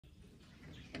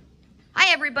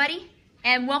Hi everybody,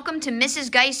 and welcome to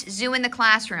Mrs. Geist Zoo in the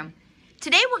Classroom.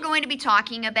 Today we're going to be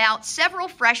talking about several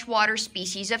freshwater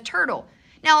species of turtle.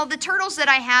 Now the turtles that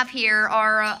I have here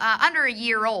are under a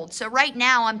year old, so right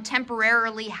now I'm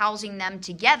temporarily housing them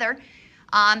together,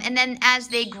 and then as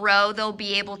they grow they'll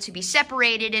be able to be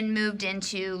separated and moved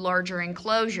into larger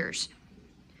enclosures.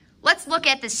 Let's look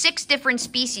at the 6 different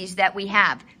species that we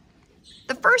have.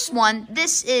 The first one,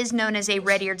 this is known as a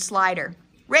red-eared slider.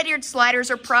 Red-eared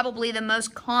sliders are probably the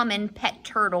most common pet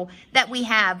turtle that we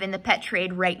have in the pet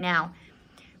trade right now.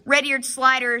 Red-eared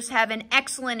sliders have an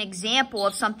excellent example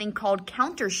of something called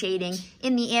countershading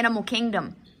in the animal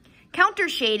kingdom.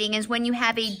 Countershading is when you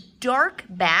have a dark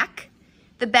back.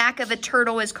 The back of a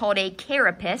turtle is called a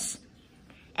carapace,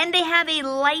 and they have a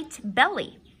light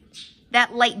belly.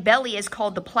 That light belly is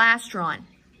called the plastron.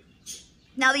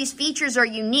 Now these features are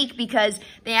unique because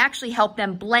they actually help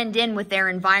them blend in with their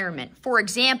environment. For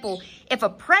example, if a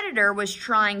predator was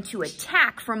trying to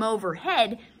attack from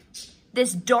overhead,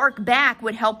 this dark back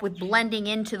would help with blending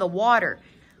into the water.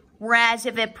 Whereas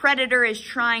if a predator is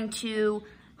trying to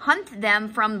hunt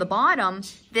them from the bottom,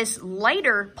 this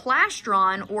lighter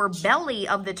plastron or belly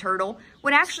of the turtle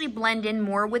would actually blend in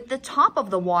more with the top of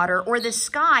the water or the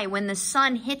sky when the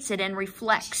sun hits it and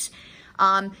reflects.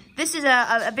 This is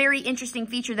a very interesting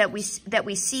feature that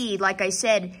we see, like I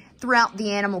said, throughout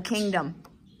the animal kingdom.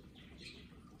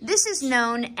 This is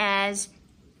known as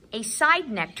a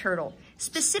side-neck turtle,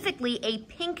 specifically a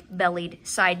pink-bellied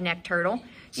side-neck turtle.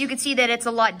 You can see that it's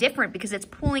a lot different because it's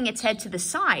pulling its head to the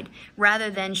side rather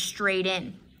than straight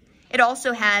in. It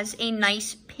also has a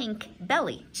nice pink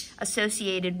belly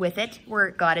associated with it where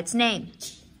it got its name.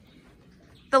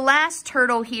 The last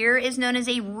turtle here is known as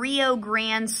a Rio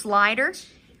Grande slider.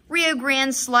 Rio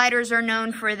Grande sliders are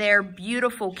known for their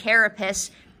beautiful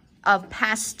carapace of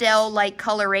pastel-like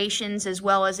colorations as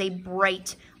well as a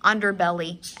bright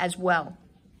underbelly as well.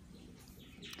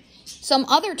 Some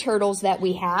other turtles that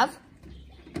we have,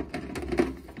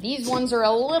 these ones are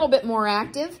a little bit more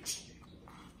active.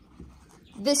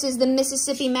 This is the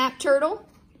Mississippi map turtle.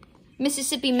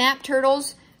 Mississippi map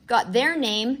turtles got their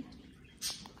name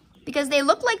because they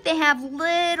look like they have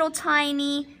little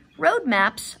tiny road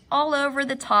maps all over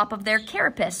the top of their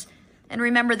carapace. And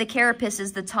remember, the carapace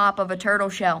is the top of a turtle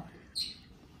shell.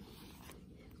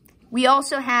 We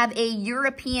also have a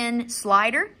European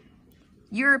slider.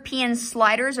 European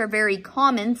sliders are very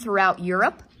common throughout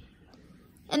Europe.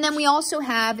 And then we also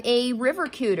have a river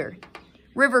cooter.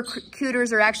 River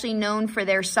cooters are actually known for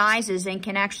their sizes and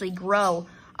can actually grow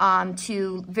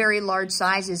to very large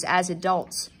sizes as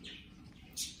adults.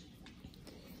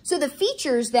 So the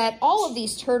features that all of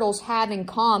these turtles have in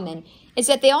common is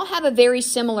that they all have a very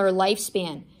similar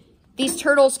lifespan. These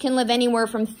turtles can live anywhere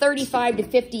from 35 to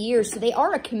 50 years, so they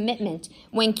are a commitment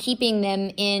when keeping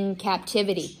them in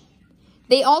captivity.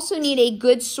 They also need a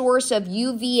good source of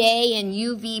UVA and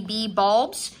UVB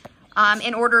bulbs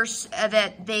in order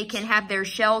that they can have their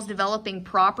shells developing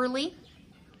properly.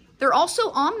 They're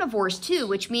also omnivores too,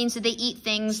 which means that they eat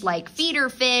things like feeder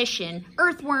fish and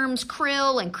earthworms,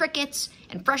 krill and crickets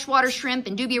and freshwater shrimp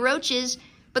and dubia roaches,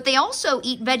 but they also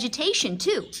eat vegetation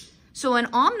too. So an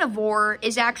omnivore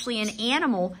is actually an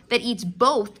animal that eats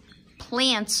both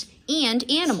plants and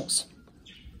animals.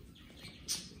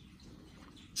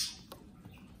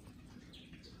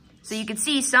 So you can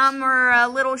see some are a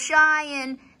little shy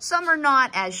and some are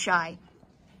not as shy.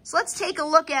 So let's take a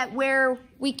look at where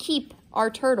we keep our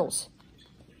turtles.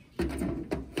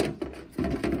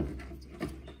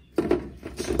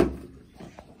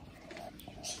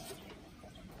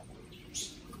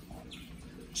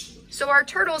 So our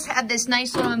turtles have this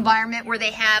nice little environment where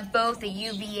they have both a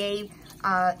UVA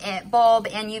bulb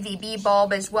and UVB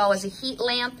bulb as well as a heat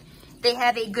lamp. They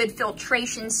have a good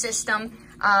filtration system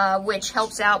which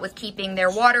helps out with keeping their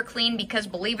water clean because,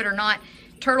 believe it or not,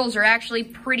 turtles are actually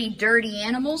pretty dirty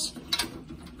animals.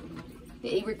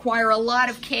 They require a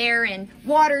lot of care and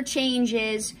water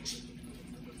changes.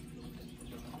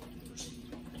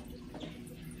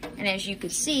 And as you can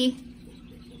see,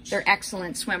 they're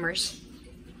excellent swimmers.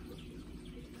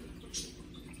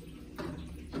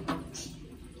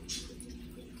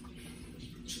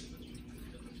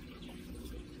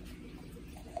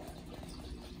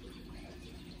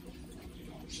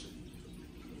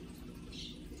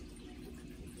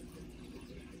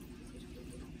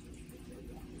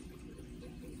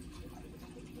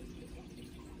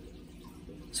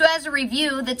 So as a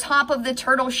review, the top of the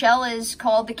turtle shell is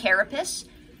called the carapace.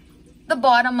 The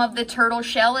bottom of the turtle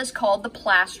shell is called the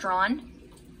plastron.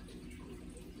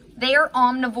 They are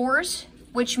omnivores,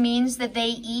 which means that they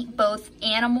eat both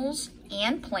animals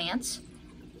and plants.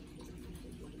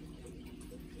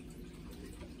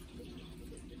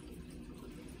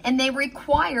 and they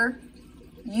require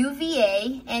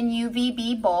UVA and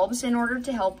UVB bulbs in order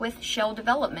to help with shell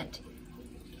development.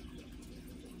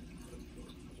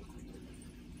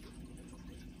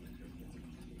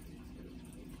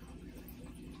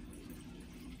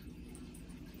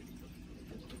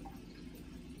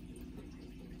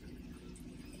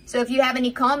 So if you have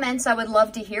any comments, I would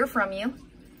love to hear from you.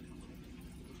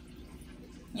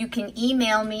 You can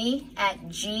email me at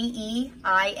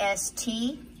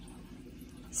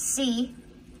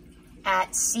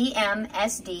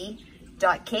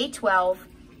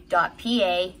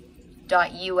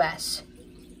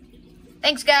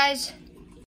Thanks, guys.